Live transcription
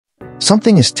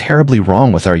Something is terribly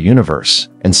wrong with our universe,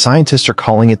 and scientists are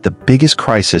calling it the biggest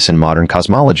crisis in modern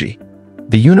cosmology.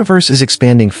 The universe is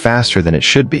expanding faster than it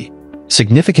should be,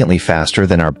 significantly faster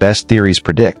than our best theories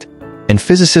predict, and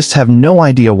physicists have no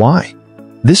idea why.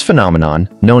 This phenomenon,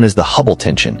 known as the Hubble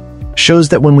Tension, shows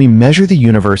that when we measure the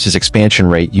universe's expansion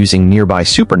rate using nearby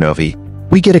supernovae,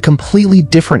 we get a completely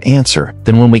different answer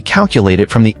than when we calculate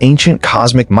it from the ancient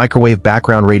cosmic microwave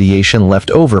background radiation left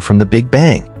over from the Big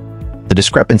Bang. The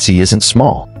discrepancy isn't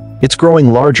small. It's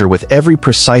growing larger with every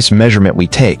precise measurement we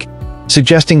take,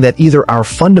 suggesting that either our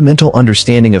fundamental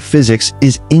understanding of physics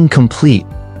is incomplete,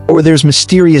 or there's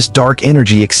mysterious dark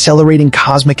energy accelerating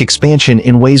cosmic expansion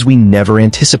in ways we never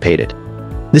anticipated.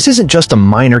 This isn't just a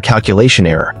minor calculation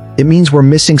error. It means we're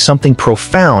missing something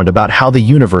profound about how the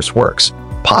universe works,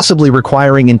 possibly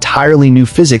requiring entirely new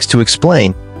physics to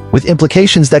explain, with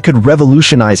implications that could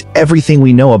revolutionize everything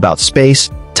we know about space,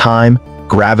 time,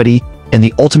 gravity, and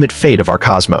the ultimate fate of our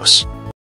cosmos.